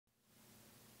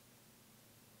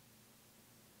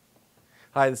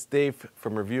Hi, this is Dave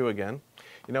from Reevu again.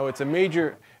 You know, it's a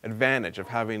major advantage of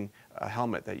having a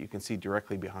helmet that you can see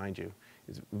directly behind you.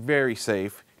 It's very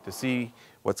safe to see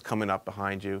what's coming up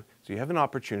behind you, so you have an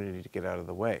opportunity to get out of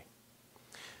the way.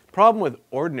 The problem with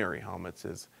ordinary helmets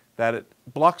is that it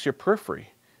blocks your periphery,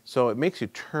 so it makes you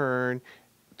turn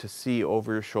to see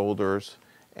over your shoulders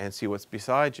and see what's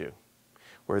beside you.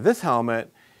 Where this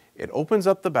helmet, it opens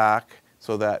up the back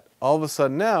so that all of a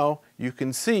sudden now you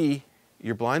can see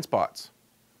your blind spots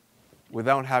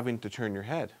without having to turn your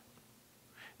head.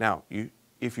 Now,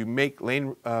 if you make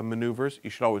lane maneuvers, you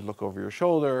should always look over your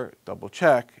shoulder, double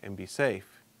check, and be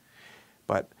safe.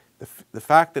 But the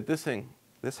fact that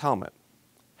this helmet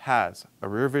has a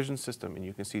rear vision system and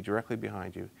you can see directly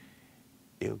behind you,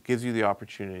 it gives you the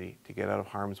opportunity to get out of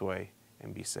harm's way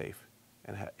and be safe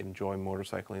and enjoy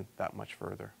motorcycling that much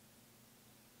further.